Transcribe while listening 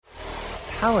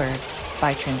Powered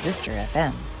by Transistor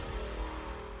FM.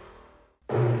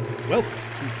 Welcome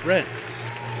to Friends,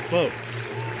 Foes,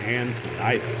 and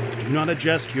Neither. Do not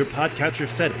adjust your podcatcher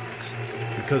settings,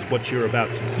 because what you're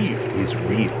about to hear is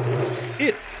real.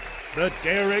 It's the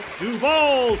Derek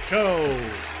Duval Show!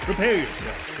 Prepare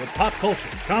yourself for pop culture,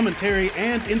 commentary,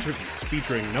 and interviews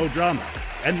featuring no drama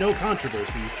and no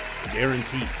controversy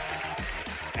guaranteed.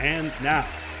 And now,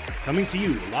 coming to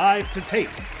you live to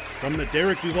tape from the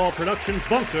Derek Duval Productions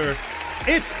bunker,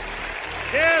 it's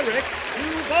Derek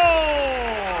Duval!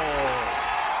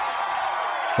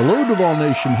 Hello, Duval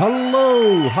Nation.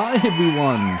 Hello. Hi,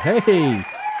 everyone. Hey.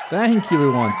 Thank you,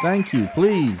 everyone. Thank you.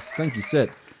 Please. Thank you, Sid.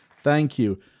 Thank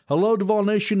you. Hello, Duval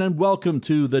Nation, and welcome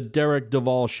to the Derek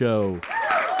Duval Show.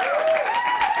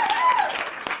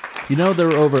 You know, there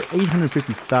are over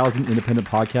 850,000 independent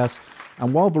podcasts,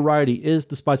 and while variety is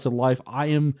the spice of life, I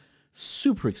am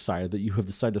super excited that you have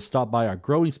decided to stop by our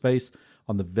growing space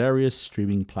on the various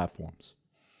streaming platforms.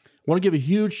 I want to give a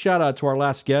huge shout out to our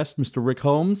last guest, Mr. Rick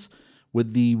Holmes,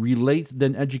 with the Relate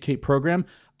Then Educate program.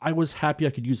 I was happy I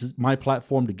could use my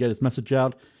platform to get his message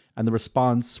out, and the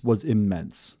response was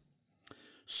immense.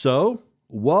 So,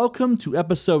 welcome to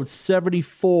episode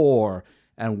 74,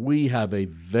 and we have a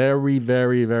very,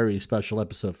 very, very special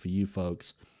episode for you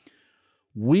folks.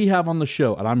 We have on the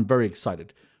show, and I'm very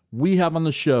excited, we have on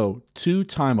the show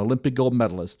two-time Olympic gold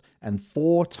medalist and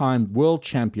four-time world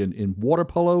champion in water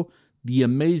polo. The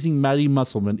amazing Maddie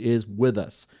Musselman is with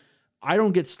us. I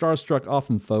don't get starstruck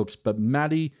often, folks, but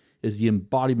Maddie is the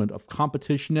embodiment of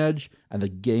competition edge and the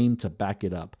game to back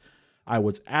it up. I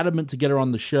was adamant to get her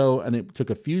on the show, and it took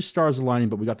a few stars aligning,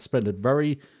 but we got to spend a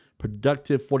very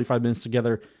productive 45 minutes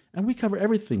together, and we cover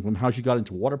everything from how she got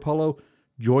into water polo,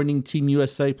 joining Team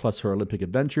USA, plus her Olympic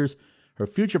adventures, her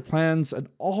future plans, and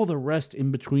all the rest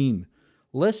in between.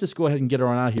 Let's just go ahead and get her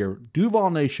on out here.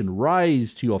 Duval Nation,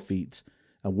 rise to your feet,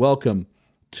 and welcome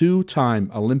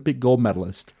two-time Olympic gold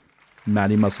medalist,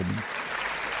 Maddie Musselman.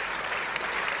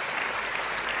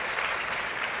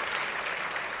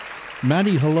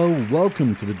 Maddie, hello.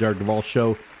 Welcome to the Derek Duval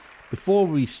Show. Before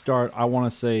we start, I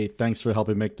want to say thanks for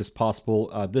helping make this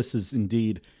possible. This is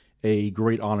indeed a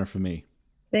great honor for me.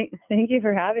 Thank you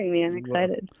for having me. I'm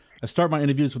excited. I start my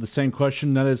interviews with the same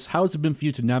question. That is, how has it been for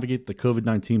you to navigate the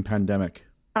COVID-19 pandemic?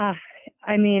 I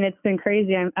mean, it's been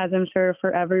crazy, as I'm sure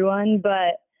for everyone.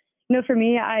 But, you know, for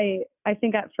me, I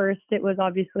think at first it was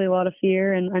obviously a lot of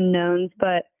fear and unknowns,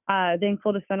 but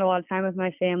thankful to spend a lot of time with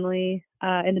my family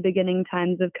in the beginning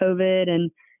times of COVID and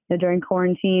during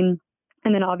quarantine.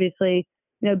 And then obviously,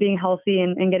 being healthy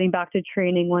and getting back to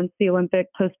training once the Olympic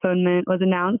postponement was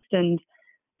announced, and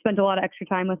spent a lot of extra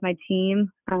time with my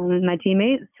team and my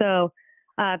teammates. So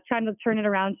trying to turn it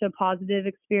around to a positive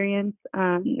experience,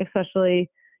 especially,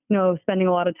 spending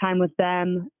a lot of time with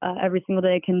them every single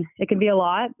day. It can be a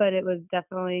lot, but it was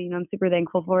definitely, I'm super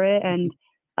thankful for it. And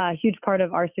a huge part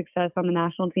of our success on the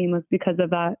national team was because of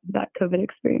that COVID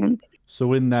experience.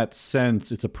 So in that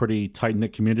sense, it's a pretty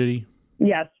tight-knit community?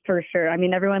 Yes, for sure. I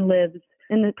mean, everyone lives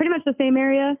in pretty much the same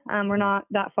area. We're not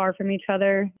that far from each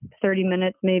other, 30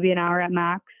 minutes, maybe an hour at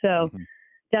max. So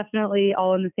definitely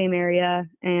all in the same area.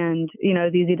 And,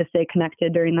 it's easy to stay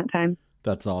connected during that time.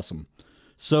 That's awesome.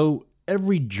 So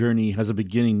every journey has a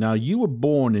beginning. Now, you were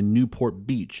born in Newport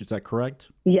Beach. Is that correct?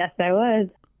 Yes, I was.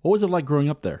 What was it like growing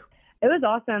up there? It was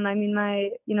awesome. I mean,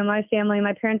 my family,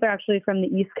 my parents are actually from the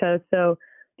East Coast, so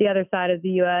the other side of the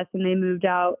U.S., and they moved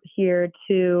out here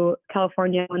to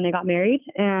California when they got married.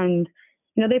 And,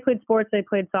 they played sports, they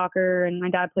played soccer, and my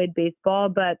dad played baseball.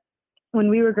 But when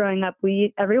we were growing up,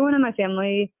 everyone in my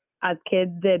family as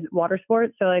kids did water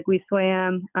sports. So we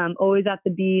swam, always at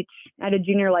the beach. I did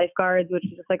junior lifeguards, which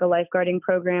is just like a lifeguarding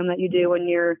program that you do when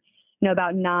you're,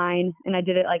 about 9. And I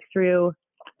did it through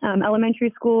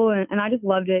elementary school, and I just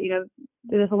loved it.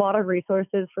 There's a lot of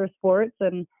resources for sports,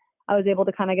 and I was able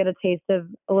to kind of get a taste of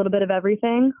a little bit of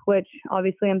everything, which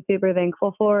obviously I'm super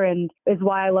thankful for, and is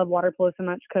why I love water polo so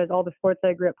much, because all the sports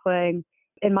I grew up playing,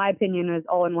 in my opinion, is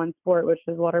all in one sport, which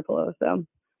is water polo. So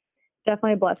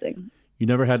definitely a blessing. You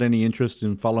never had any interest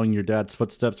in following your dad's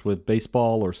footsteps with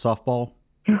baseball or softball?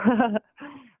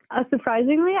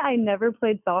 Surprisingly, I never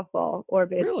played softball or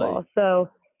baseball. Really? So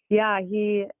yeah,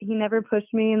 he never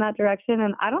pushed me in that direction.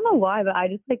 And I don't know why, but I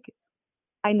just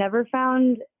I never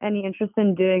found any interest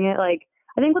in doing it. I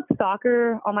think with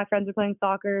soccer, all my friends are playing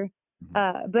soccer.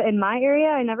 But in my area,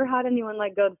 I never had anyone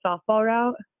go the softball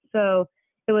route. So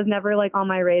it was never on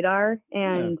my radar.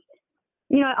 And,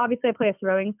 obviously I play a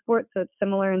throwing sport, so it's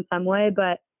similar in some way,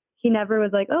 but he never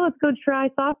was oh, let's go try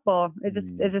softball. It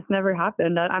just never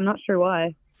happened. I'm not sure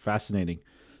why. Fascinating.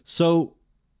 So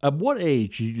At what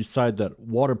age did you decide that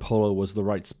water polo was the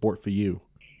right sport for you?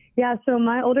 Yeah, so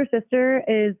my older sister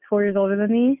is 4 years older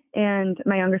than me, and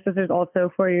my younger sister is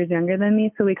also 4 years younger than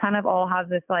me. So we kind of all have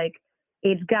this like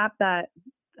age gap that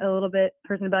a little bit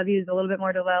person above you is a little bit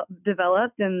more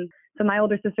developed. And so my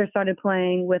older sister started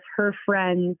playing with her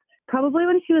friends probably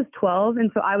when she was 12,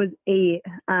 and so I was 8,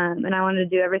 and I wanted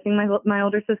to do everything my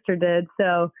older sister did.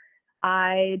 So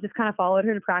I just kind of followed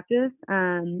her to practice,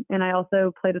 and I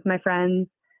also played with my friends.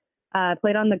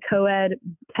 Played on the co-ed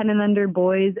 10 and under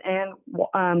boys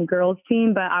and girls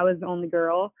team, but I was the only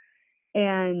girl.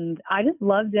 And I just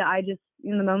loved it.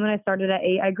 In the moment I started at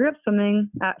 8, I grew up swimming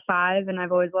at 5, and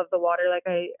I've always loved the water, like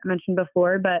I mentioned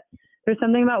before. But there's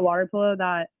something about water polo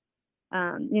that,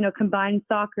 combines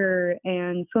soccer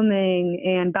and swimming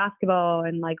and basketball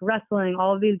and like wrestling,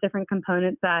 all of these different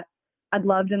components that I'd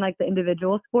loved in like the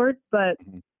individual sports. But,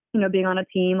 being on a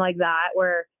team like that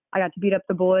where I got to beat up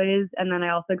the boys, and then I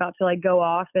also got to like go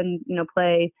off and,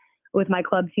 play with my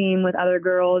club team with other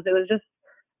girls. It was just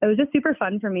super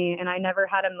fun for me. And I never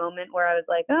had a moment where I was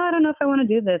like, oh, I don't know if I want to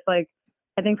do this. Like,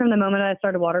 I think from the moment I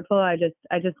started water polo, I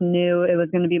just knew it was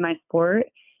going to be my sport.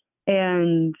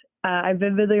 And I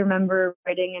vividly remember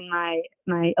writing in my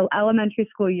elementary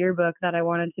school yearbook that I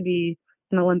wanted to be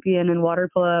an Olympian in water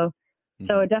polo.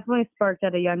 So it definitely sparked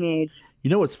at a young age. You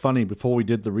know what's funny? Before we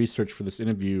did the research for this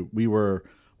interview, we were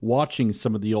watching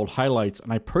some of the old highlights,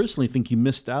 and I personally think you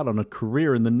missed out on a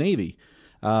career in the Navy.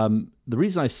 The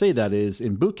reason I say that is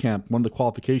in boot camp, one of the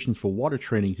qualifications for water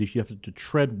training is you have to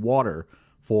tread water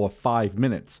for 5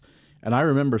 minutes. And I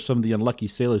remember some of the unlucky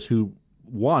sailors who,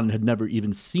 one, had never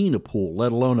even seen a pool,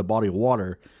 let alone a body of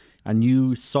water, and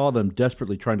you saw them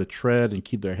desperately trying to tread and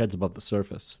keep their heads above the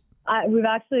surface. We've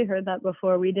actually heard that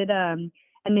before. We did a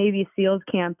Navy SEALs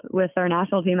camp with our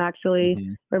national team,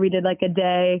 actually, where we did like a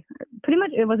day. Pretty much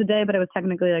it was a day, but it was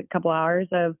technically like a couple hours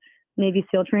of Navy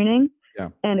SEAL training. Yeah.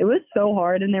 And it was so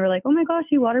hard. And they were like, oh my gosh,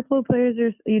 you water polo players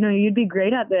are, you'd be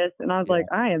great at this. And I was like,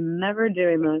 I am never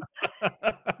doing this.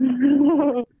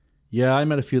 Yeah, I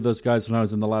met a few of those guys when I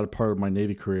was in the latter part of my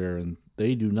Navy career, and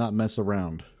they do not mess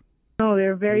around. No, they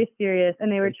were very serious,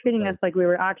 and they were treating us like we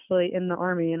were actually in the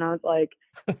Army, and I was like,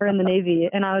 or in the Navy,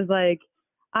 and I was like,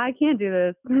 I can't do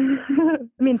this.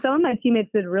 I mean, some of my teammates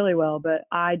did really well, but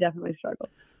I definitely struggled.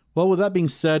 Well, with that being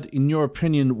said, in your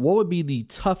opinion, what would be the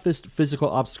toughest physical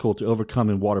obstacle to overcome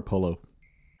in water polo?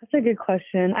 That's a good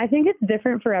question. I think it's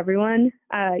different for everyone.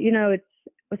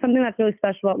 It's something that's really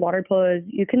special about water polo is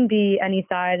you can be any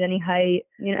size, any height,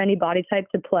 any body type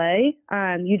to play.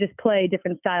 You just play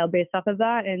different style based off of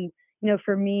that. And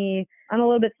for me, I'm a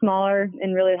little bit smaller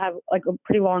and really have like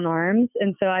pretty long arms.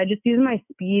 And so I just use my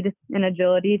speed and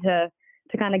agility to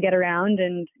kind of get around.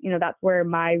 And, that's where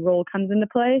my role comes into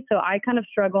play. So I kind of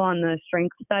struggle on the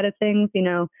strength side of things, being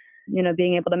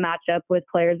able to match up with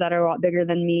players that are a lot bigger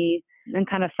than me and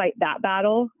kind of fight that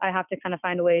battle. I have to kind of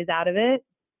find ways out of it.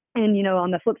 And, on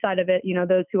the flip side of it,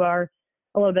 those who are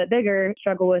a little bit bigger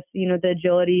struggle with, the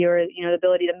agility or, the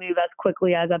ability to move as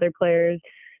quickly as other players.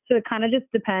 So it kind of just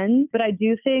depends. But I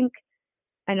do think,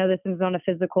 I know this is not a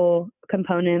physical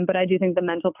component, but I do think the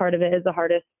mental part of it is the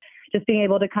hardest. Just being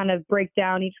able to kind of break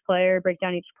down each player, break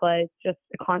down each play. It's just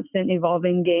a constant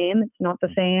evolving game. It's not the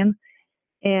same.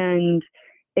 And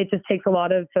it just takes a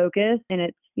lot of focus. And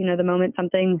it's, the moment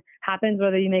something happens,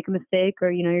 whether you make a mistake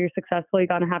or, you're successful, you're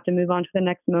going to have to move on to the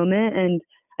next moment. And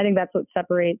I think that's what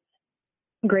separates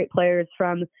great players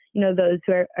from, those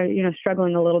who are,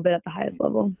 struggling a little bit at the highest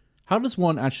level. How does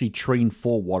one actually train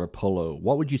for water polo?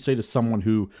 What would you say to someone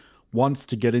who wants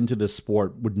to get into this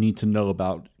sport would need to know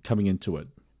about coming into it?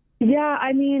 Yeah,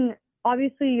 I mean,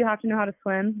 obviously you have to know how to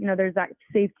swim. There's that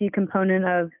safety component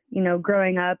of,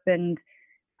 growing up and,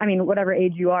 whatever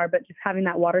age you are, but just having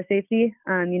that water safety.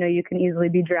 You can easily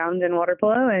be drowned in water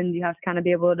polo and you have to kind of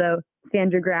be able to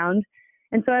stand your ground.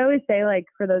 And so I always say, like,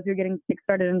 for those who are getting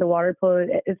started into water polo,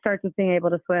 it starts with being able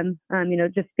to swim,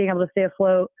 just being able to stay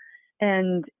afloat.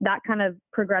 And that kind of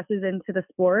progresses into the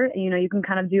sport. You can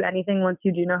kind of do anything once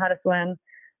you do know how to swim,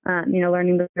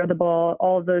 learning to throw the ball,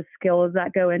 all of those skills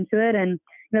that go into it. And,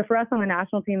 for us on the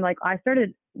national team, like I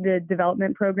started the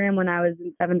development program when I was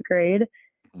in 7th grade,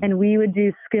 and we would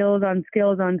do skills on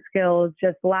skills on skills,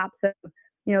 just laps of,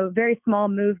 very small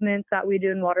movements that we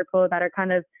do in water polo that are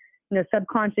kind of,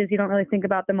 subconscious. You don't really think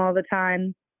about them all the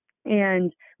time.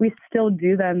 And we still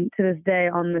do them to this day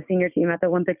on the senior team at the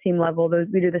Olympic team level.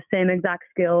 We do the same exact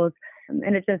skills.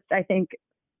 And it just, I think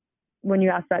when you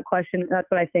ask that question, that's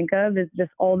what I think of is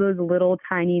just all those little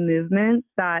tiny movements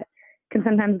that can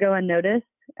sometimes go unnoticed.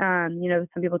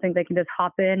 Some people think they can just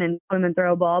hop in and swim and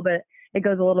throw a ball, but it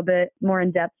goes a little bit more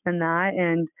in depth than that.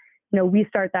 And, we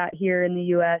start that here in the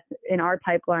U.S. in our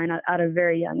pipeline at a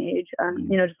very young age,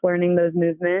 just learning those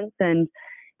movements. And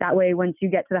that way, once you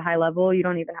get to the high level, you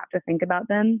don't even have to think about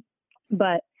them.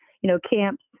 But,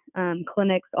 camps,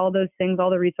 clinics, all those things, all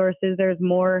the resources, there's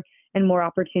more and more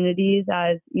opportunities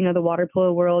as, the water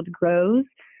polo world grows.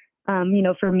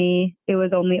 For me, it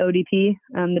was only ODP,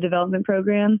 the development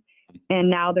program. And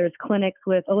now there's clinics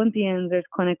with Olympians, there's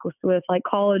clinics with like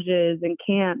colleges and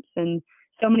camps, and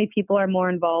so many people are more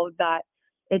involved that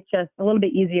it's just a little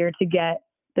bit easier to get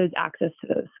those access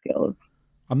to those skills.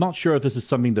 I'm not sure if this is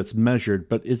something that's measured,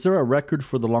 but is there a record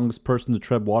for the longest person to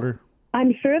tread water?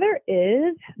 I'm sure there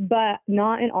is, but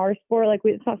not in our sport. Like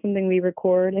it's not something we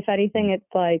record. If anything, it's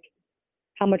like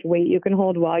how much weight you can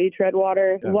hold while you tread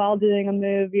water while doing a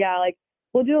move. Yeah, like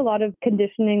we'll do a lot of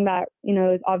conditioning that,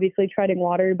 is obviously treading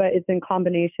water, but it's in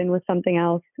combination with something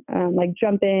else, like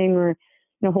jumping or,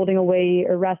 holding a weight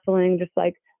or wrestling. Just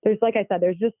like like I said,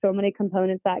 there's just so many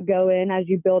components that go in as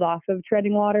you build off of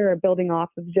treading water or building off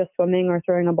of just swimming or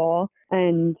throwing a ball.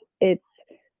 And it's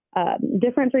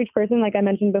different for each person, like I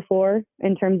mentioned before,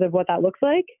 in terms of what that looks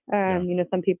like.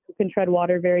 Some people can tread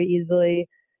water very easily.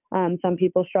 Some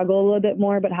people struggle a little bit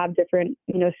more, but have different,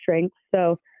 strengths.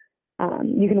 So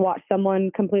you can watch someone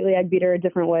completely egg beater a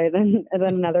different way than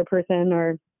another person,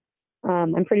 or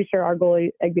I'm pretty sure our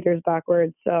goalie egg beater is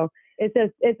backwards. So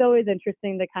it's always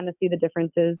interesting to kind of see the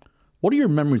differences. What are your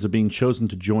memories of being chosen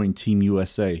to join Team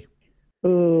USA?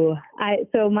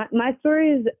 So my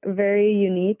story is very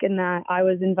unique in that I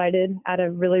was invited at a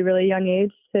really, really young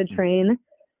age to train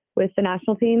with the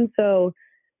national team. So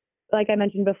like I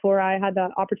mentioned before, I had the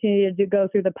opportunity to go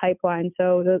through the pipeline.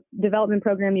 So the development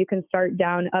program, you can start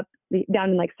down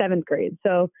in like 7th grade.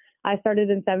 So I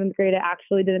started in 7th grade. I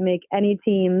actually didn't make any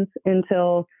teams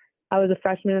until I was a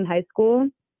freshman in high school.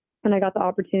 And I got the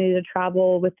opportunity to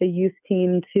travel with the youth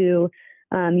team to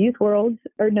the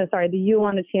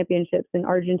UANA championships in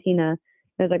Argentina.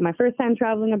 It was like my first time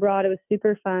traveling abroad. It was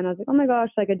super fun. I was like, oh my gosh,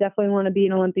 like I definitely want to be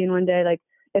an Olympian one day. Like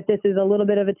if this is a little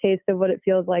bit of a taste of what it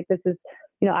feels like, this is,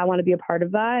 I want to be a part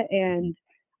of that. And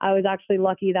I was actually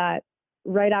lucky that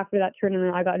right after that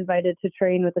tournament, I got invited to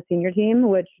train with the senior team,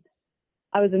 which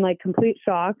I was in like complete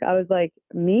shock. I was like,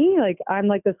 me? Like I'm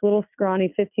like this little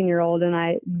scrawny 15-year-old. And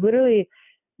I literally,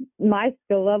 my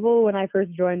skill level when I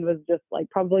first joined was just like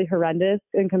probably horrendous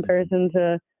in comparison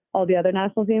to all the other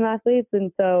national team athletes.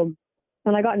 And so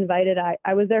when I got invited,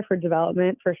 I was there for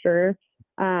development for sure.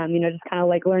 Just kind of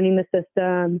like learning the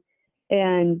system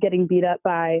and getting beat up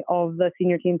by all of the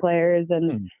senior team players.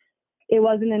 And it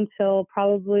wasn't until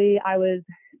probably I was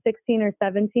 16 or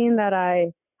 17 that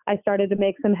I started to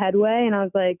make some headway. And I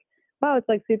was like, wow, it's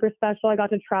like super special. I got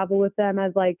to travel with them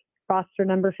as like roster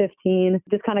number 15,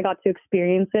 just kind of got to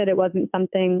experience it. It wasn't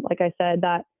something, like I said,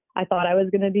 that I thought I was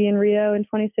going to be in Rio in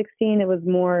 2016. It was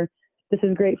more, this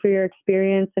is great for your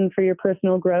experience and for your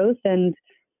personal growth. And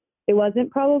it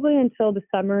wasn't probably until the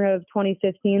summer of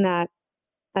 2015 that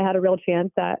I had a real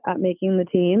chance at making the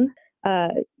team.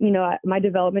 My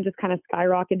development just kind of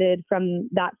skyrocketed from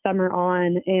that summer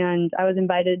on, and I was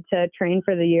invited to train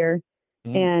for the year.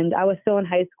 And I was still in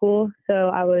high school, so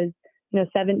I was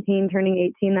 17 turning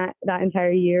 18 that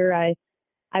entire year.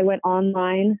 I went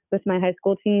online with my high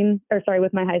school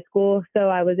with my high school. So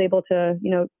I was able to,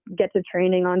 get to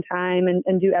training on time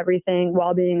and do everything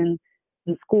while being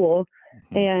in school,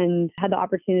 and had the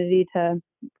opportunity to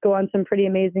go on some pretty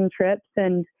amazing trips.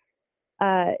 And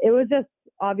it was just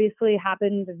obviously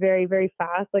happened very, very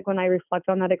fast. Like when I reflect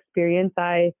on that experience,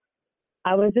 I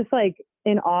was just like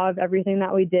in awe of everything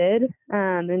that we did.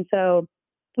 And so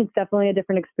it's definitely a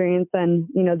different experience than,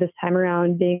 this time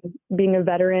around being a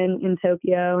veteran in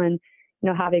Tokyo and,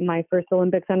 having my first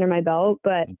Olympics under my belt.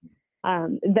 But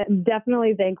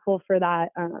definitely thankful for that,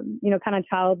 kind of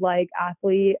childlike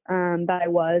athlete that I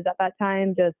was at that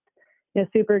time. Just,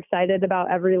 super excited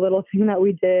about every little thing that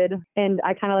we did. And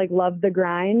I kind of like loved the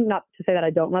grind. Not to say that I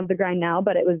don't love the grind now,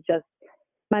 but it was just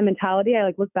my mentality. I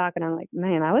like look back and I'm like,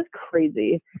 man, I was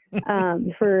crazy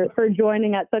for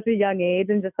joining at such a young age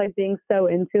and just like being so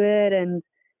into it, and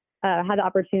had the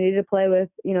opportunity to play with,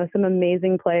 some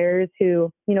amazing players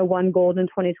who, won gold in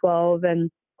 2012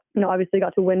 and, obviously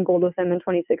got to win gold with them in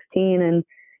 2016. And,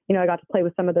 I got to play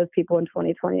with some of those people in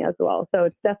 2020 as well. So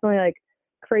it's definitely like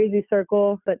crazy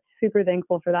circle, but super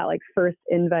thankful for that like first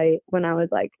invite when I was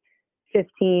like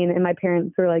 15, and my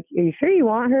parents were like, are you sure you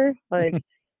want her? Like,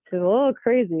 she's a little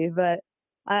crazy, but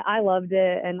I loved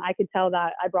it. And I could tell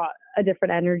that I brought a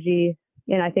different energy,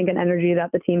 and I think an energy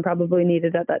that the team probably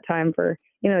needed at that time for,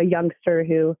 a youngster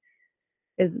who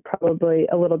is probably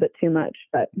a little bit too much.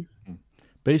 But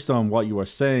Based on what you are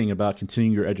saying about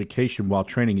continuing your education while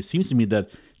training, it seems to me that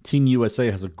Team USA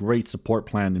has a great support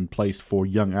plan in place for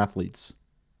young athletes.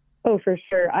 Oh, for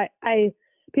sure. I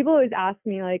people always ask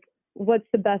me, like, what's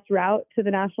the best route to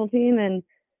the national team? And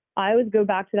I always go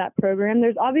back to that program.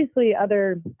 There's obviously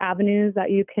other avenues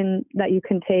that you can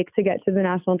take to get to the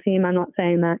national team. I'm not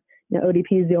saying that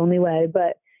ODP is the only way,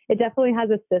 but it definitely has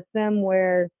a system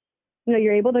where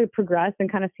you're able to progress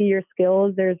and kind of see your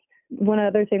skills. There's one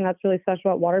other thing that's really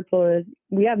special about water polo is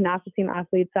we have national team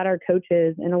athletes that are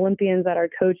coaches and Olympians that are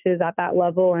coaches at that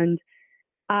level. And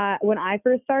when I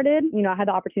first started, I had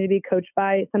the opportunity to be coached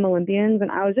by some Olympians,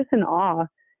 and I was just in awe.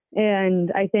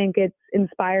 And I think it's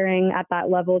inspiring at that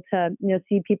level to,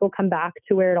 see people come back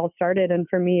to where it all started. And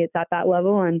for me, it's at that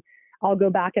level, and I'll go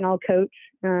back and I'll coach.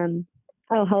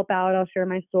 I'll help out. I'll share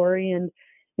my story and,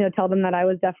 tell them that I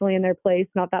was definitely in their place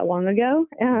not that long ago,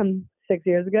 6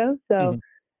 years ago. So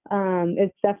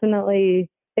it's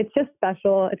just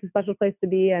special. It's a special place to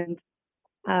be. And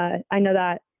I know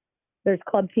that there's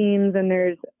club teams and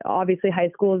there's obviously high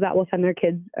schools that will send their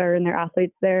kids or their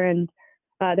athletes there. And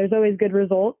there's always good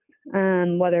results,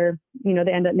 whether,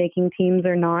 they end up making teams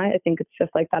or not. I think it's just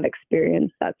like that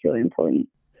experience that's really important.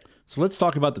 So let's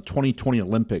talk about the 2020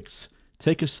 Olympics.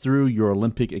 Take us through your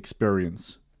Olympic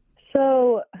experience.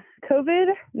 So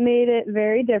COVID made it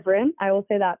very different. I will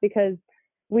say that because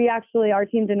our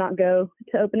team did not go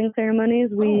to opening ceremonies.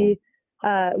 We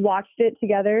watched it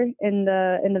together in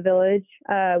the village.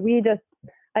 We just,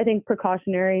 I think,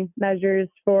 precautionary measures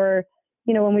for,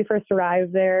 when we first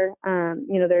arrived there,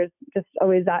 there's just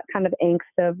always that kind of angst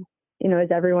of,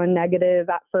 is everyone negative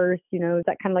at first? Is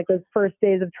that kind of like those first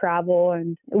days of travel?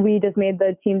 And we just made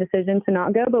the team decision to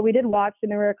not go, but we did watch, and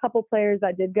there were a couple players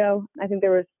that did go. I think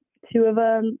there was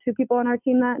two people on our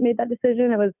team that made that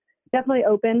decision. It was definitely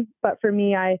open, but for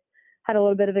me, I had a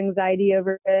little bit of anxiety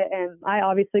over it, and I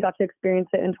obviously got to experience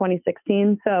it in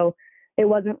 2016. So it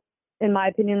wasn't, in my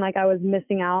opinion, like I was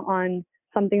missing out on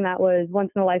something that was once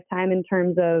in a lifetime in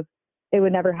terms of it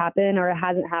would never happen or it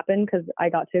hasn't happened, because I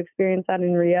got to experience that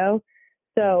in Rio.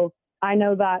 So I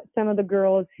know that some of the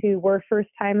girls who were first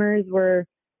timers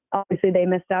obviously they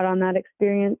missed out on that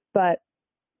experience, but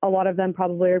a lot of them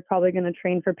are probably going to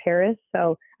train for Paris.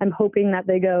 So I'm hoping that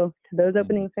they go to those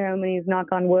opening ceremonies, knock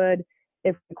on wood,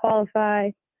 if we qualify.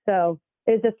 So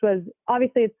it just was,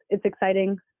 obviously it's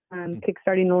exciting,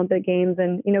 kickstarting the Olympic Games.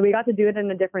 And, we got to do it in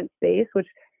a different space, which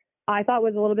I thought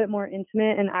was a little bit more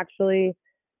intimate and actually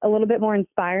a little bit more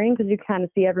inspiring, because you kind of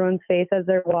see everyone's face as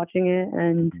they're watching it.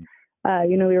 And,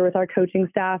 we were with our coaching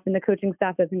staff, and the coaching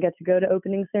staff doesn't get to go to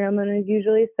opening ceremonies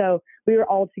usually. So we were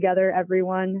all together,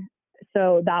 everyone.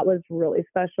 So that was really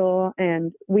special.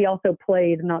 And we also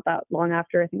played not that long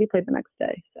after. I think we played the next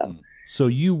day. So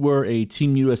you were a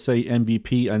Team USA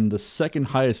MVP and the second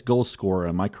highest goal scorer.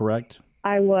 Am I correct?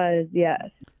 I was, yes.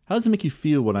 How does it make you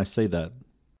feel when I say that?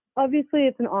 Obviously,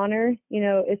 it's an honor,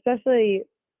 especially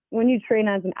when you train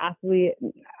as an athlete,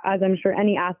 as I'm sure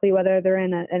any athlete, whether they're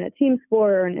in a team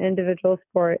sport or an individual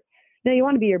sport, you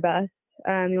want to be your best.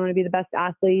 You want to be the best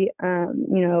athlete,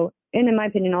 and in my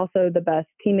opinion, also the best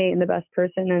teammate and the best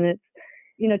person. And it's,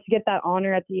 to get that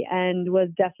honor at the end was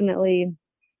definitely,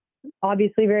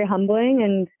 obviously very humbling.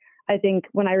 And I think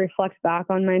when I reflect back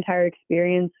on my entire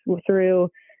experience through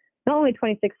not only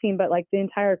 2016, but like the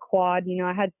entire quad,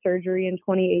 I had surgery in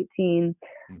 2018.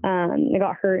 I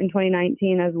got hurt in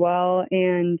 2019 as well.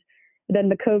 And then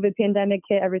the COVID pandemic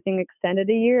hit, everything extended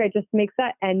a year. It just makes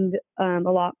that end a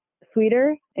lot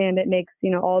sweeter. And it makes,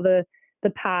 all the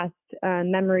past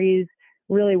memories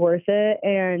really worth it.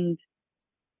 And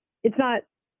it's not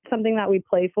something that we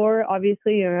play for.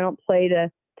 Obviously, I don't play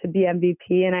to be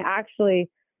MVP. And I actually,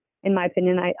 in my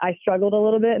opinion, I struggled a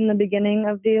little bit in the beginning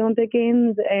of the Olympic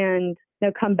Games, and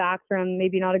come back from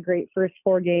maybe not a great first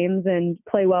 4 games and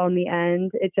play well in the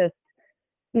end. It just,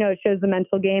 it shows the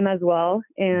mental game as well.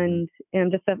 And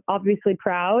I'm just obviously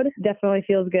proud. Definitely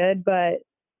feels good, but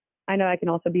I know I can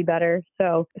also be better.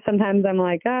 So sometimes I'm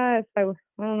like, I don't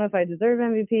know if I deserve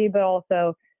MVP, but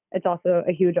also it's also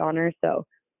a huge honor. So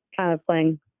kind of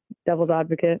playing devil's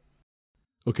advocate.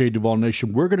 Okay, Duval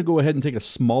Nation, we're going to go ahead and take a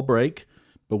small break,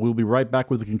 but we'll be right back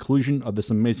with the conclusion of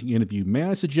this amazing interview. May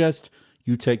I suggest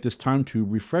you take this time to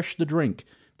refresh the drink?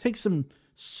 Take some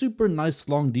super nice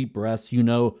long deep breaths,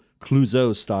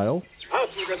 Clouseau style.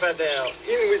 Out with the bad air,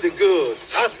 in with the good.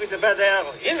 Out with the bad air,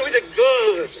 in with the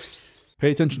good. Pay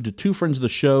attention to 2 friends of the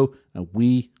show, and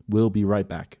we will be right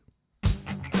back.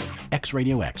 X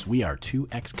Radio X. We are two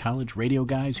ex-college radio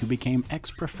guys who became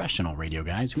ex-professional radio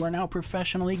guys who are now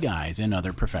professionally guys in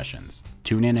other professions.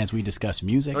 Tune in as we discuss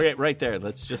music. Okay, right there.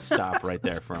 Let's just stop right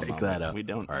there for a moment. that up. We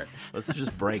don't. Let's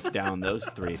just break down those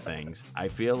three things. I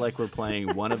feel like we're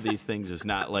playing one of these things is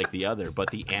not like the other, but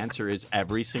the answer is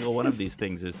every single one of these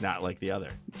things is not like the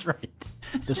other. That's right.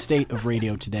 The state of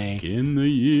radio today. In the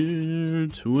year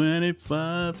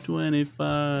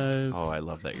 2525. Oh, I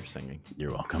love that you're singing.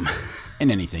 You're welcome.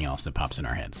 And anything else that pops in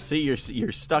our heads. See,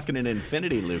 you're stuck in an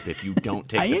infinity loop if you don't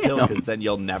take the pill, because then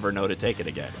you'll never know to take it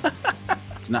again.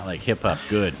 It's not like hip-hop,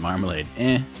 good, marmalade,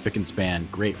 spick and span,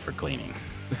 great for cleaning.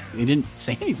 He didn't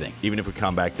say anything. Even if we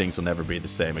come back, things will never be the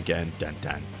same again. Dun,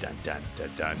 dun, dun, dun, dun,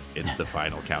 dun. It's the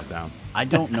final countdown. I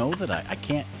don't know that I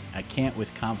can't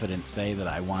with confidence say that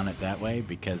I want it that way,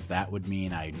 because that would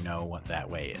mean I know what that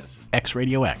way is. X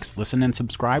Radio X. Listen and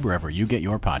subscribe wherever you get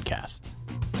your podcasts.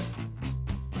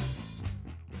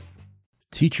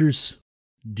 Teachers,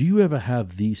 do you ever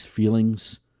have these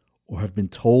feelings or have been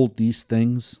told these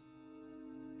things?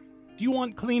 Do you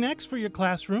want Kleenex for your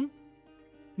classroom?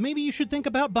 Maybe you should think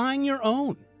about buying your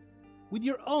own, with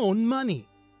your own money.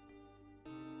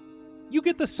 You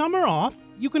get the summer off,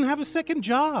 you can have a second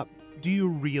job. Do you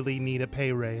really need a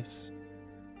pay raise?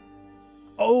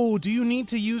 Oh, do you need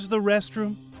to use the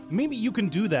restroom? Maybe you can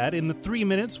do that in the 3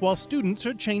 minutes while students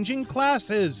are changing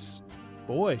classes.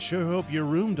 Boy, sure hope your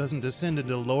room doesn't descend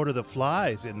into Lord of the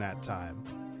Flies in that time.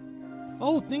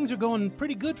 Oh, things are going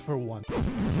pretty good for one.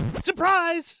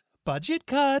 Surprise! Budget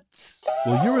cuts.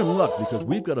 Well, you're in luck because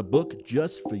we've got a book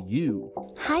just for you.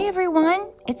 Hi, everyone.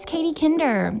 It's Katie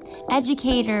Kinder,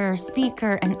 educator,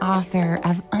 speaker, and author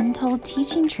of Untold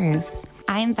Teaching Truths.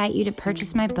 I invite you to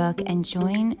purchase my book and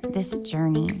join this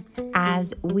journey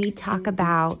as we talk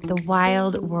about the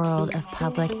wild world of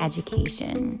public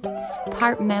education.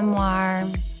 Part memoir,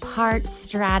 part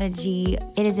strategy.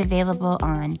 It is available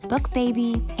on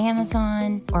BookBaby,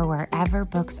 Amazon, or wherever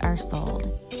books are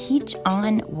sold. Teach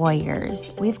on,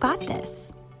 warriors. We've got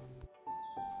this.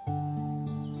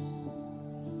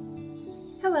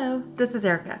 Hello, this is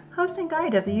Erica, host and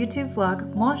guide of the YouTube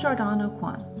vlog Mon Jardin au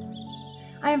Coin.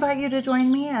 I invite you to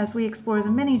join me as we explore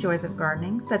the many joys of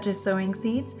gardening, such as sowing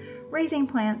seeds, raising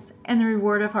plants, and the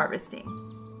reward of harvesting.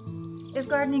 If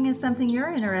gardening is something you're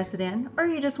interested in, or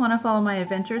you just want to follow my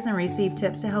adventures and receive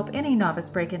tips to help any novice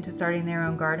break into starting their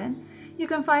own garden, you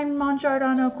can find Mon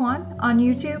Jardin au Coin on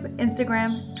YouTube,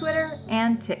 Instagram, Twitter,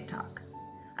 and TikTok.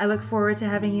 I look forward to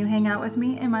having you hang out with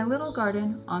me in my little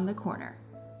garden on the corner.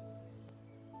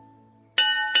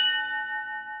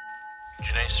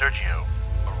 Janae Sergio,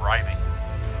 arriving.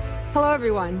 Hello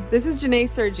everyone, this is Janae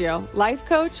Sergio, life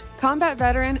coach, combat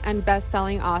veteran, and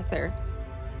best-selling author.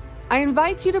 I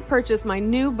invite you to purchase my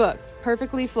new book,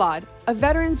 Perfectly Flawed, A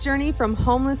Veteran's Journey from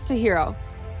Homeless to Hero.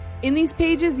 In these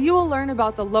pages, you will learn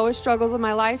about the lowest struggles of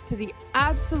my life to the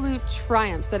absolute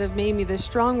triumphs that have made me the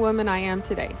strong woman I am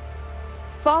today.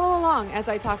 Follow along as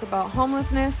I talk about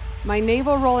homelessness, my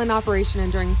naval role in Operation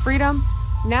Enduring Freedom,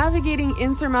 navigating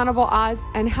insurmountable odds,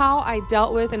 and how I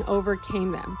dealt with and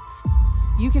overcame them.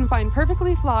 You can find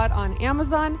Perfectly Flawed on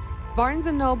Amazon, Barnes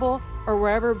 & Noble, or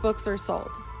wherever books are sold.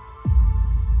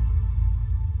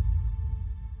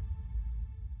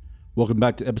 Welcome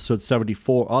back to episode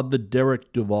 74 of the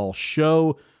Derek Duval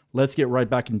Show. Let's get right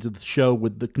back into the show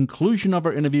with the conclusion of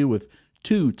our interview with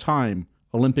two-time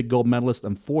Olympic gold medalist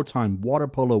and four-time water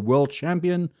polo world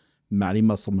champion, Maddie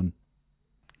Musselman.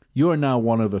 You are now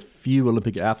one of a few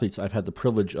Olympic athletes I've had the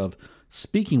privilege of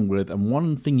speaking with, and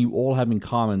one thing you all have in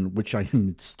common, which I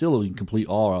am still in complete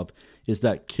awe of, is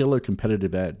that killer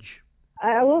competitive edge.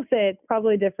 I will say it's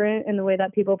probably different in the way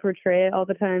that people portray it all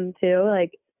the time too.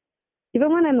 Like,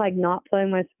 even when I'm like not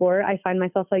playing my sport, I find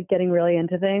myself like getting really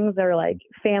into things, or like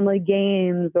family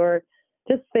games, or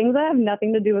just things that have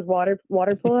nothing to do with water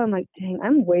polo. I'm like, dang,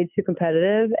 I'm way too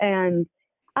competitive, and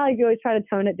I like always try to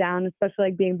tone it down, especially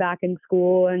like being back in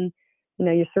school and, you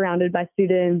know, you're surrounded by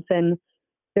students and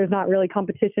there's not really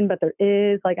competition, but there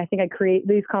is. Like, I think I create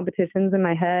these competitions in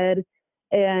my head,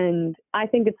 and I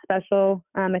think it's special.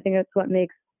 I think that's what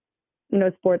makes, you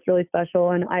know, sports really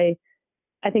special. And I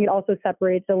think it also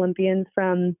separates Olympians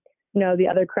from, you know, the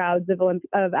other crowds of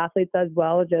athletes as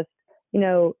well. Just, you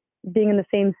know, being in the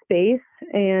same space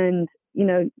and, you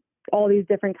know, all these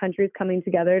different countries coming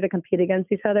together to compete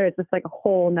against each other. It's just like a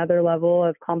whole nother level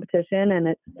of competition, and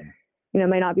it's, you know,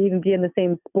 might not even be in the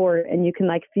same sport, and you can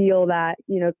like feel that,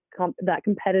 you know, that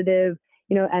competitive,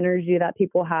 you know, energy that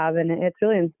people have, and it's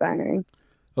really inspiring.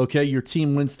 Okay, your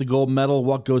team wins the gold medal.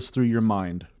 What goes through your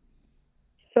mind?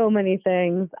 So many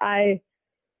things.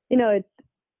 You know,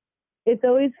 it's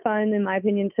always fun, in my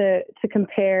opinion, to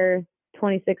compare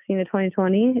 2016 to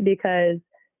 2020, because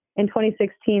in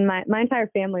 2016, my entire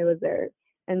family was there.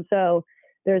 And so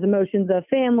there's emotions of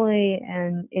family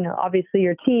and, obviously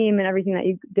your team and everything that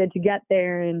you did to get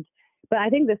there. But I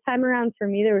think this time around for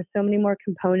me, there were so many more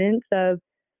components of,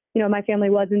 my family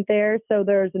wasn't there. So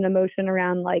there's an emotion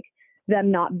around like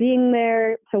them not being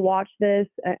there to watch this.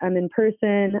 I'm in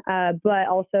person, but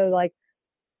also like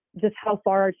just how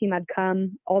far our team had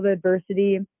come, all the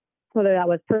adversity, whether that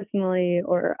was personally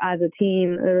or as a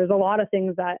team. There was a lot of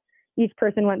things that each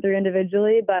person went through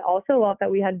individually, but also a lot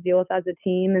that we had to deal with as a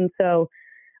team. And so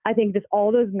I think just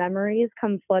all those memories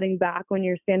come flooding back when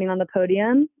you're standing on the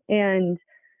podium. And,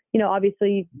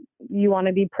 obviously you want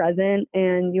to be present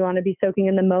and you want to be soaking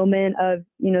in the moment of,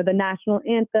 the national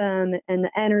anthem and the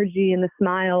energy and the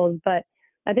smiles. But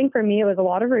I think for me, it was a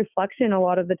lot of reflection a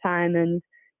lot of the time, and,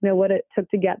 what it took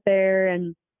to get there,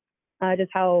 and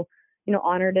just how,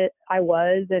 honored I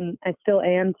was and I still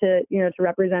am to, to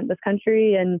represent this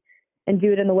country and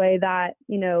do it in the way that,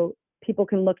 people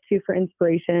can look to for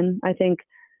inspiration. I think,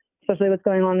 especially what's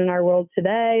going on in our world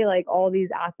today, like all these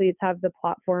athletes have the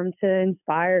platform to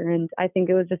inspire. And I think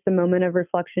it was just a moment of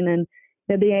reflection and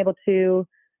being able to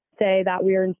say that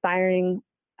we are inspiring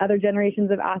other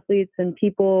generations of athletes and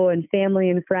people and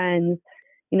family and friends.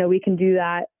 We can do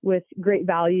that with great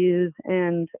values.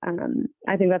 And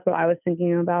I think that's what I was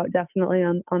thinking about definitely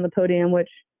on the podium, which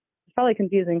is probably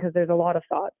confusing because there's a lot of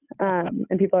thoughts.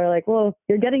 And people are like, well,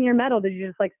 you're getting your medal. Did you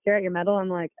just like stare at your medal? I'm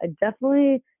like, I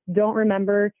definitely don't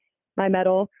remember my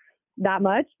medal that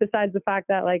much, besides the fact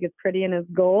that like it's pretty and it's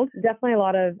gold. Definitely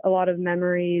a lot of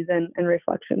memories and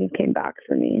reflections came back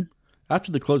for me.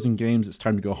 After the closing games, it's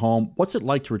time to go home. What's it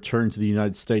like to return to the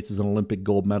United States as an Olympic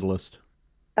gold medalist?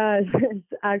 It's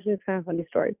kind of a funny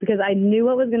story because I knew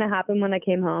what was going to happen when I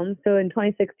came home. So in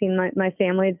 2016, my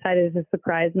family decided to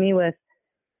surprise me with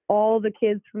all the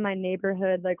kids from my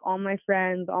neighborhood, like all my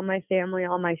friends, all my family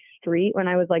on my street when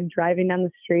I was like driving down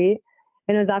the street.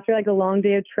 And it was after like a long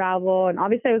day of travel. And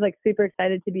obviously I was like super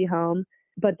excited to be home,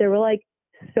 but there were like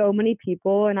so many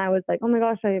people. And I was like, oh my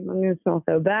gosh, I'm going to smell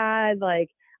so bad. Like,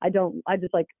 I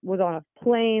just like was on a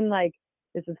plane. Like,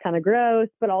 this is kind of gross,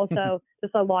 but also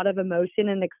just a lot of emotion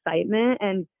and excitement.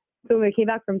 And so when we came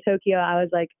back from Tokyo, I was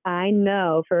like, I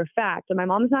know for a fact, and my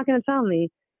mom's not going to tell me,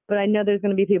 but I know there's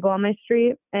going to be people on my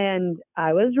street. And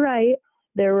I was right.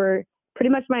 There were pretty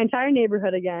much my entire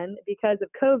neighborhood again because of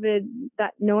COVID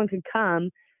that no one could come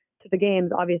to the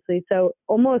games, obviously. So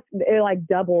almost it like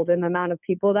doubled in the amount of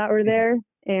people that were there.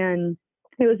 And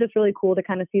it was just really cool to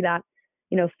kind of see that,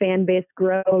 fan base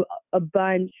grow a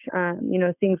bunch,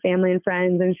 seeing family and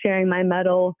friends and sharing my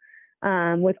medal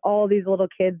with all these little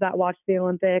kids that watch the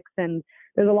Olympics. And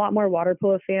there's a lot more water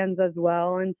polo fans as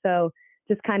well. And so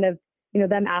just kind of,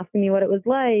 them asking me what it was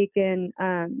like and,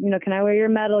 can I wear your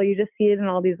medal? You just see it in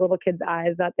all these little kids'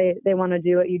 eyes that they want to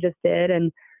do what you just did.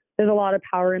 And there's a lot of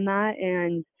power in that.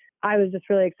 And I was just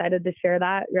really excited to share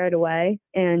that right away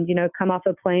and, come off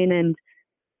a plane and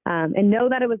know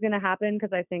that it was going to happen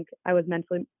because I think I was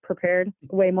mentally prepared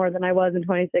way more than I was in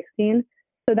 2016.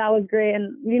 So that was great.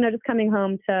 And, just coming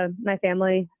home to my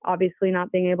family, obviously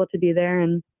not being able to be there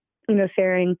and,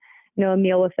 sharing, a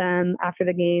meal with them after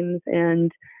the games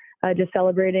and just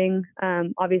celebrating,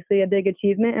 obviously a big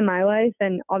achievement in my life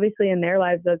and obviously in their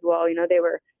lives as well. They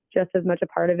were just as much a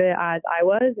part of it as I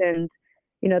was. And,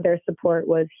 their support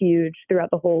was huge throughout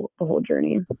the whole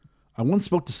journey. I once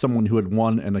spoke to someone who had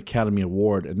won an Academy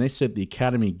Award, and they said the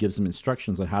Academy gives them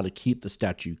instructions on how to keep the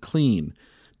statue clean.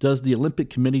 Does the Olympic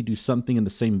Committee do something in the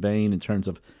same vein in terms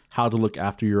of how to look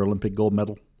after your Olympic gold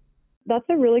medal? That's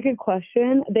a really good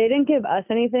question. They didn't give us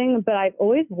anything, but I've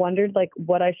always wondered like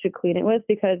what I should clean it with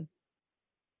because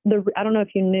I don't know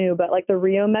if you knew, but like the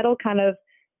Rio medal kind of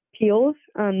peels,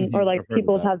 or like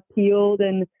people have peeled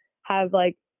and have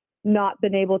like not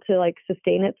been able to like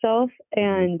sustain itself.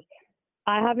 And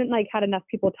I haven't like had enough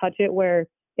people touch it where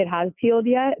it has peeled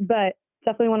yet, but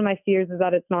definitely one of my fears is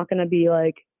that it's not going to be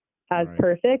like as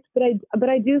perfect. But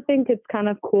I do think it's kind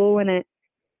of cool when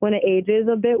it ages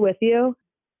a bit with you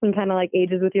and kind of like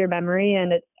ages with your memory.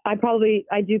 And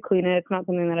I do clean it. It's not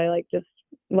something that I like just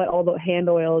let all the hand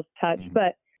oils touch,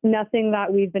 but nothing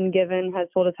that we've been given has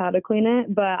told us how to clean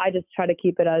it, but I just try to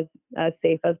keep it as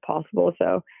safe as possible.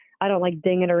 So I don't like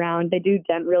ding it around. They do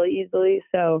dent really easily.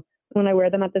 So when I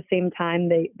wear them at the same time,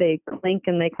 they clink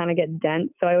and they kind of get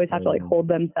dent. So I always have to like hold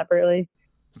them separately.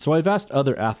 So I've asked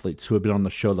other athletes who have been on the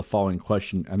show the following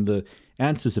question, and the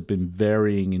answers have been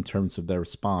varying in terms of their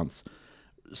response.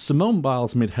 Simone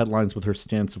Biles made headlines with her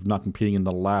stance of not competing in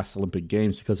the last Olympic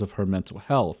Games because of her mental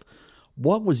health.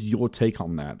 What was your take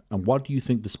on that? And what do you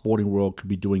think the sporting world could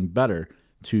be doing better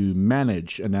to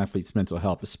manage an athlete's mental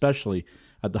health, especially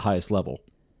at the highest level?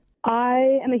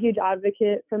 I am a huge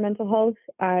advocate for mental health.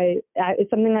 It's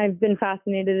something I've been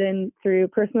fascinated in through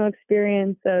personal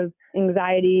experience of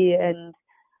anxiety. And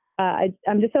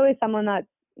I'm just always someone that,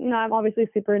 I'm obviously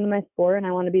super into my sport and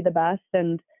I want to be the best.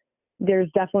 And there's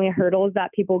definitely hurdles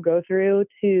that people go through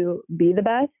to be the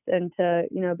best and to,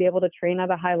 be able to train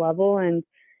at a high level. And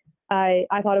I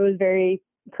thought it was very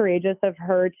courageous of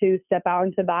her to step out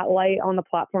into that light on the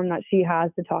platform that she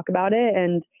has to talk about it.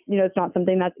 And, it's not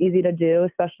something that's easy to do,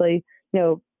 especially,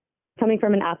 coming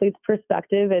from an athlete's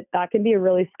perspective, that can be a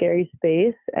really scary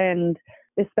space. And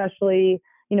especially,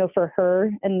 for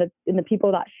her and the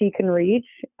people that she can reach,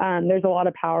 there's a lot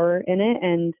of power in it.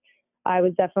 And I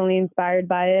was definitely inspired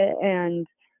by it. And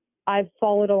I've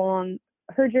followed along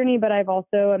her journey, but I've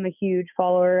also am a huge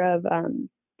follower of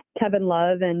Kevin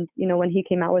Love. And, when he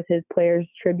came out with his Players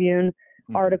Tribune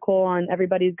article on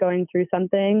everybody's going through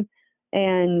something.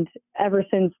 And ever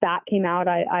since that came out,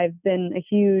 I've been a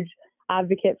huge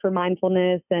advocate for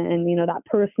mindfulness and that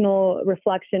personal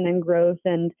reflection and growth.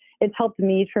 And it's helped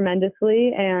me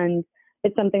tremendously. And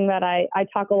it's something that I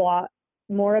talk a lot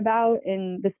more about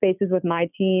in the spaces with my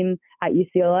team at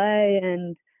UCLA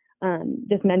and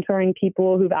just mentoring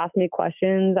people who've asked me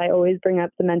questions. I always bring up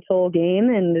the mental game,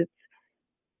 and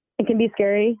it can be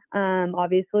scary,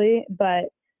 obviously, but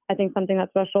I think something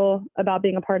that's special about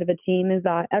being a part of a team is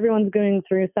that everyone's going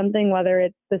through something, whether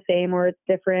it's the same or it's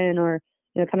different or,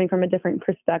 coming from a different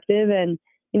perspective. And,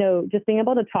 just being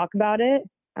able to talk about it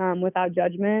without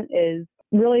judgment is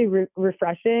really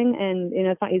refreshing. And,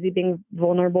 it's not easy being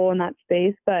vulnerable in that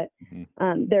space, but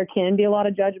there can be a lot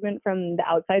of judgment from the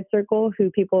outside circle,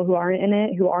 people who aren't in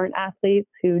it, who aren't athletes,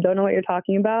 who don't know what you're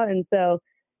talking about. And so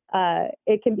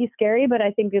it can be scary, but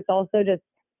I think it's also just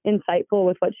insightful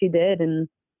with what she did. And,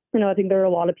 I think there are a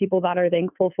lot of people that are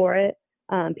thankful for it.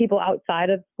 People outside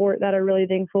of sport that are really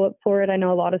thankful for it. I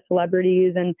know a lot of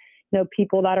celebrities and,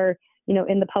 people that are,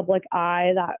 in the public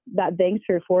eye that thanks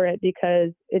her for it,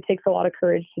 because it takes a lot of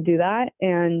courage to do that.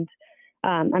 And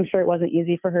I'm sure it wasn't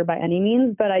easy for her by any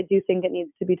means, but I do think it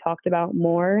needs to be talked about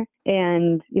more.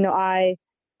 And, I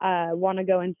want to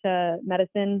go into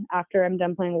medicine after I'm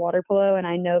done playing water polo. And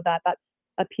I know that that's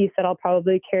a piece that I'll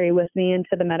probably carry with me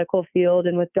into the medical field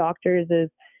and with doctors is,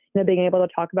 being able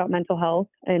to talk about mental health.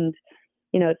 And,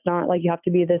 it's not like you have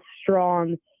to be this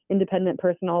strong, independent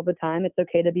person all the time. It's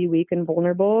okay to be weak and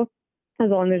vulnerable as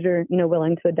long as you're,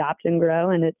 willing to adapt and grow.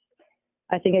 And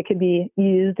I think it could be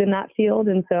used in that field.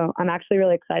 And so I'm actually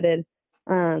really excited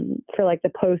for like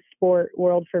the post-sport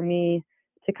world for me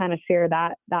to kind of share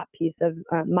that piece of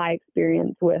my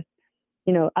experience with,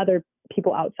 other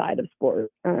people outside of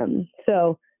sport.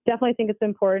 So definitely think it's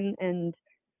important. And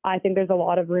I think there's a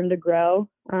lot of room to grow.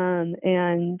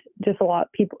 And just a lot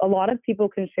of people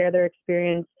can share their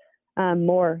experience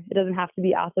more. It doesn't have to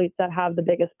be athletes that have the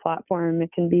biggest platform.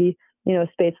 It can be, a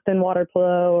space within water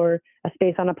polo or a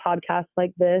space on a podcast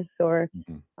like this, or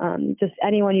just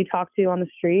anyone you talk to on the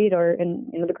street or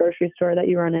in the grocery store that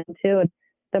you run into. And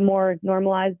the more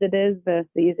normalized it is, the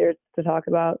easier it's to talk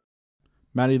about.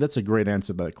 Maddie, that's a great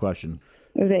answer to that question.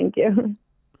 Thank you.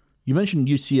 You mentioned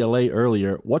UCLA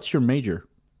earlier. What's your major?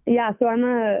 Yeah, so I'm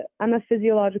a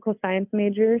physiological science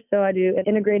major. So I do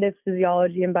integrative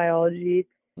physiology and biology,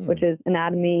 which is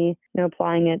anatomy,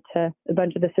 applying it to a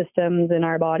bunch of the systems in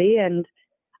our body. And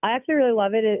I actually really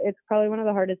love it. It's probably one of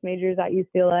the hardest majors at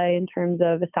UCLA in terms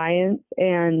of science.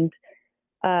 And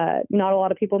not a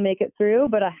lot of people make it through,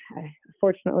 but I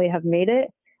fortunately have made it.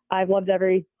 I've loved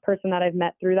every person that I've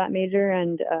met through that major.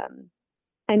 And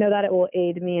I know that it will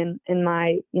aid me in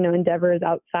my, endeavors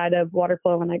outside of water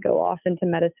polo when I go off into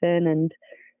medicine, and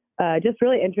just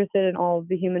really interested in all of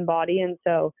the human body. And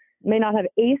so may not have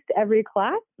aced every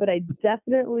class, but I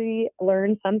definitely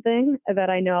learned something that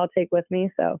I know I'll take with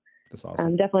me. So that's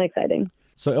awesome. Definitely exciting.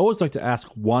 So I always like to ask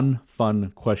one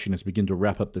fun question as we begin to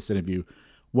wrap up this interview.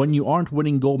 When you aren't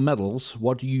winning gold medals,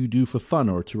 what do you do for fun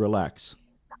or to relax?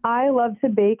 I love to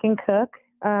bake and cook.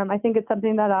 I think it's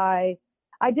something that I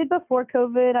did before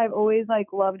COVID. I've always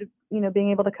loved, being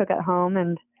able to cook at home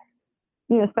and,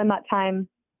 spend that time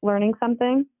learning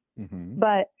something. Mm-hmm.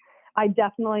 But I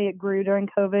definitely grew during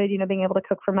COVID, being able to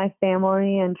cook for my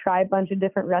family and try a bunch of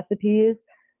different recipes.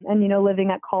 And,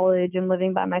 living at college and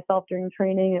living by myself during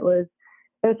training, it was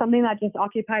something that just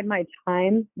occupied my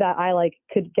time that I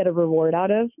could get a reward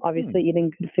out of. Obviously,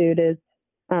 eating good food is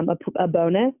a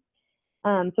bonus.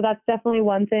 So that's definitely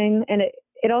one thing. And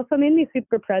it also made me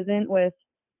super present with,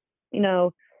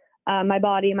 my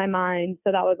body, my mind.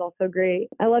 So that was also great.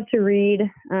 I love to read.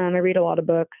 I read a lot of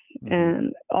books,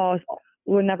 and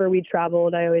whenever we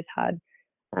traveled, I always had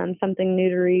something new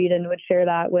to read and would share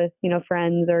that with,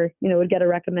 friends, or, would get a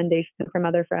recommendation from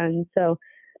other friends. So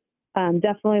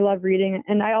definitely love reading.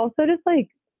 And I also just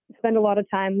spend a lot of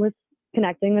time with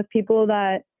connecting with people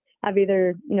that have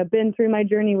either, been through my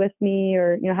journey with me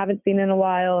or, haven't seen in a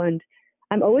while. And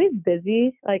I'm always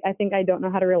busy. I think I don't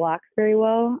know how to relax very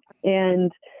well.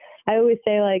 And I always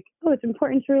say oh, it's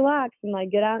important to relax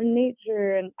and get out in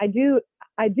nature. And I do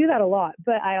that a lot,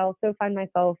 but I also find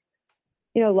myself,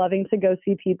 loving to go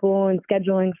see people and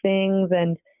scheduling things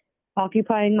and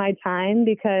occupying my time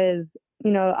because,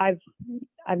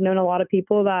 I've known a lot of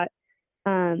people that,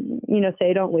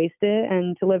 say don't waste it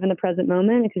and to live in the present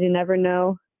moment because you never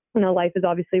know, life is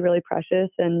obviously really precious.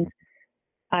 And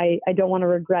I don't want to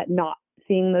regret not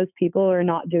seeing those people or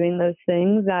not doing those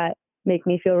things that make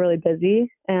me feel really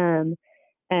busy. And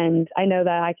I know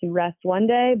that I can rest one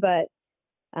day, but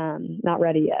not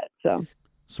ready yet. So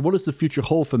what does the future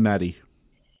hold for Maddie?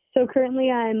 So currently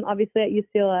I'm obviously at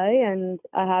UCLA and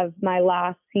I have my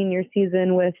last senior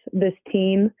season with this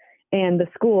team and the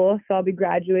school. So I'll be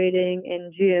graduating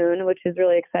in June, which is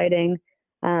really exciting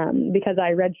because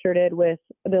I redshirted with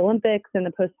the Olympics and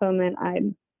the postponement.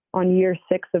 I'm on year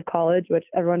 6 of college, which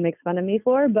everyone makes fun of me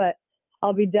for, but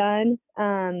I'll be done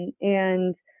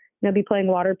and be playing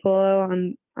water polo.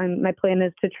 My plan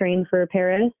is to train for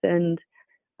Paris and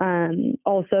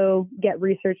also get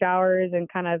research hours and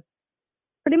kind of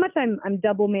pretty much I'm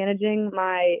double managing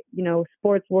my,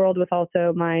 sports world with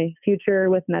also my future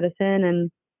with medicine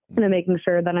and making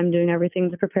sure that I'm doing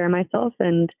everything to prepare myself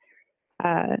and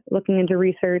looking into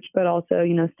research, but also,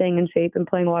 staying in shape and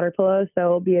playing water polo. So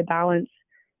it'll be a balance.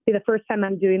 It'll be the first time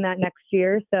I'm doing that next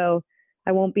year. So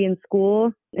I won't be in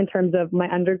school in terms of my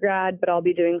undergrad, but I'll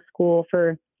be doing school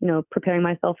for, preparing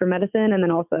myself for medicine and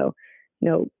then also,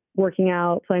 working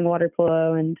out, playing water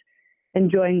polo and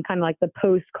enjoying kind of the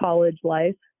post-college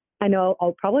life. I know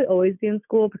I'll probably always be in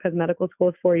school because medical school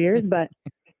is 4 years, but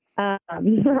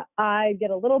I get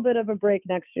a little bit of a break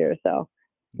next year. So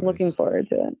I'm looking forward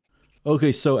to it.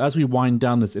 Okay, so as we wind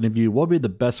down this interview, what would be the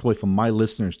best way for my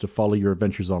listeners to follow your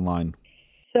adventures online?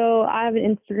 So I have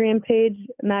an Instagram page,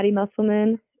 Maddie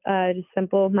Musselman, just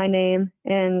simple, my name.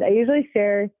 And I usually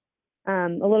share a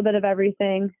little bit of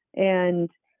everything. And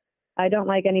I don't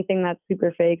like anything that's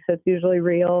super fake, so it's usually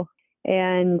real.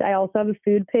 And I also have a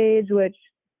food page, which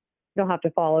you don't have to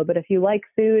follow. But if you like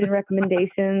food and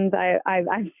recommendations,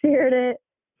 I've shared it.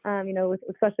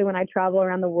 Especially when I travel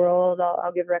around the world,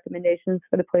 I'll give recommendations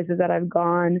for the places that I've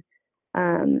gone.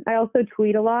 I also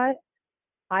tweet a lot.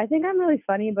 I think I'm really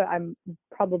funny, but I'm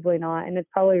probably not. And it's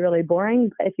probably really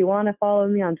boring. But if you want to follow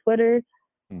me on Twitter,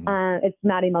 it's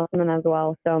Maddie Musselman as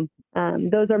well. So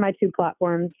those are my 2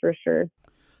 platforms for sure.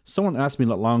 Someone asked me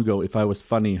not long ago if I was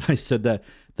funny. I said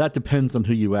that depends on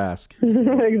who you ask.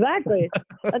 Exactly.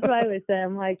 That's what I always say.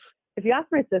 I'm like, if you ask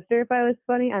my sister if I was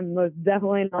funny, I'm most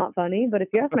definitely not funny. But if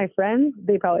you ask my friends,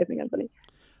 they probably think I'm funny.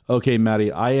 Okay,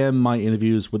 Maddie, I end my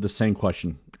interviews with the same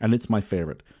question, and it's my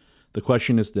favorite. The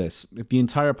question is this: if the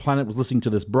entire planet was listening to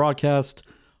this broadcast,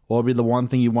 what would be the one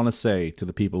thing you want to say to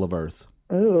the people of Earth?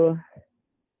 Ooh.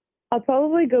 I'll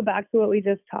probably go back to what we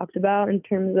just talked about in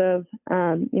terms of,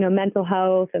 mental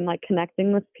health and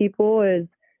connecting with people is,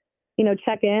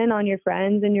 check in on your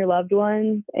friends and your loved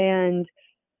ones and,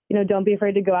 don't be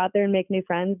afraid to go out there and make new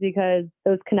friends because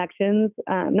those connections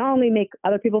not only make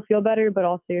other people feel better, but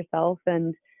also yourself.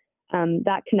 And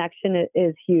that connection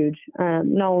is huge,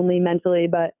 not only mentally,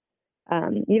 but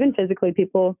even physically.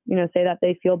 People, say that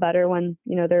they feel better when,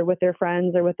 they're with their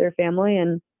friends or with their family.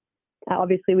 And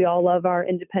obviously we all love our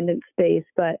independent space,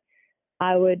 but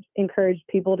I would encourage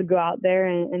people to go out there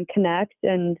and connect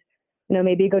and,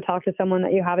 maybe go talk to someone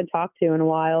that you haven't talked to in a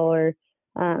while or,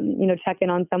 check in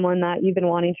on someone that you've been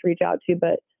wanting to reach out to,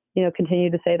 but,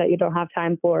 continue to say that you don't have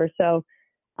time for. So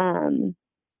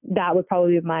that would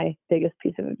probably be my biggest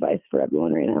piece of advice for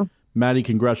everyone right now. Maddie,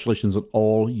 congratulations on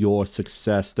all your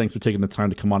success. Thanks for taking the time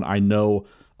to come on. I know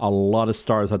a lot of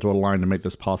stars had to align to make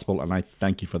this possible, and I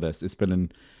thank you for this. It's been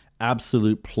an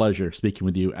absolute pleasure speaking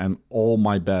with you, and all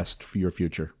my best for your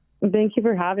future. Thank you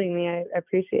for having me. I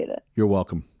appreciate it. You're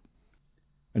welcome.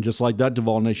 And just like that,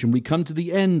 Duval Nation, we come to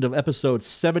the end of episode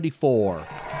 74.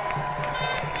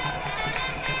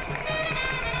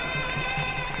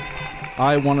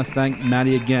 I want to thank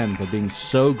Maddie again for being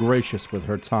so gracious with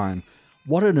her time.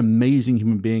 What an amazing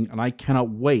human being, and I cannot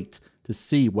wait to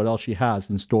see what else she has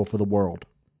in store for the world.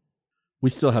 We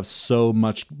still have so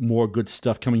much more good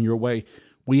stuff coming your way.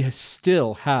 We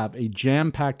still have a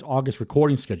jam-packed August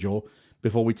recording schedule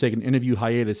before we take an interview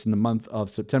hiatus in the month of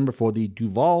September for the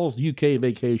Duval's UK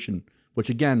vacation, which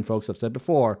again, folks, I've said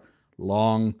before,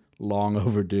 long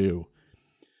overdue.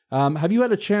 Have you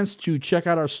had a chance to check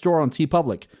out our store on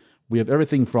TeePublic? We have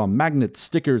everything from magnets,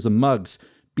 stickers, and mugs.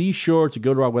 Be sure to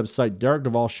go to our website,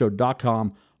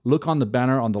 DerekDuvallShow.com. Look on the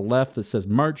banner on the left that says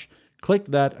merch. Click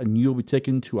that, and you'll be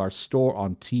taken to our store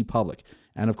on TeePublic.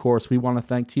 And, of course, we want to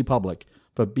thank TeePublic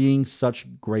for being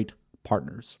such great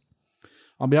partners.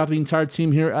 On behalf of the entire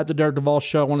team here at the Derek Duvall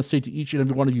Show, I want to say to each and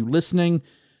every one of you listening,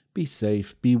 be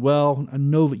safe, be well,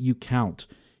 and know that you count.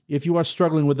 If you are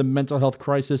struggling with a mental health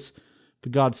crisis, for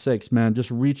God's sakes, man,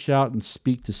 just reach out and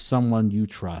speak to someone you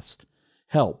trust.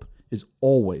 Help is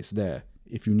always there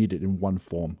if you need it in one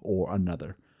form or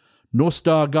another. North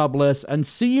Star, God bless, and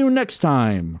see you next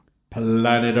time,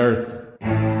 Planet Earth.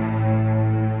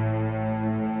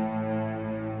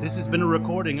 This has been a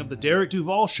recording of The Derek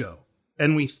Duvall Show,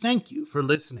 and we thank you for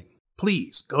listening.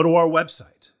 Please go to our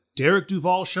website,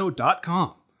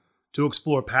 DerekDuvallShow.com, to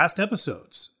explore past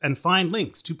episodes and find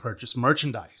links to purchase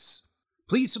merchandise.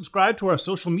 Please subscribe to our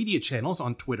social media channels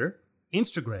on Twitter,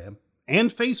 Instagram,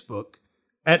 and Facebook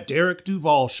at Derek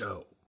Duvall Show.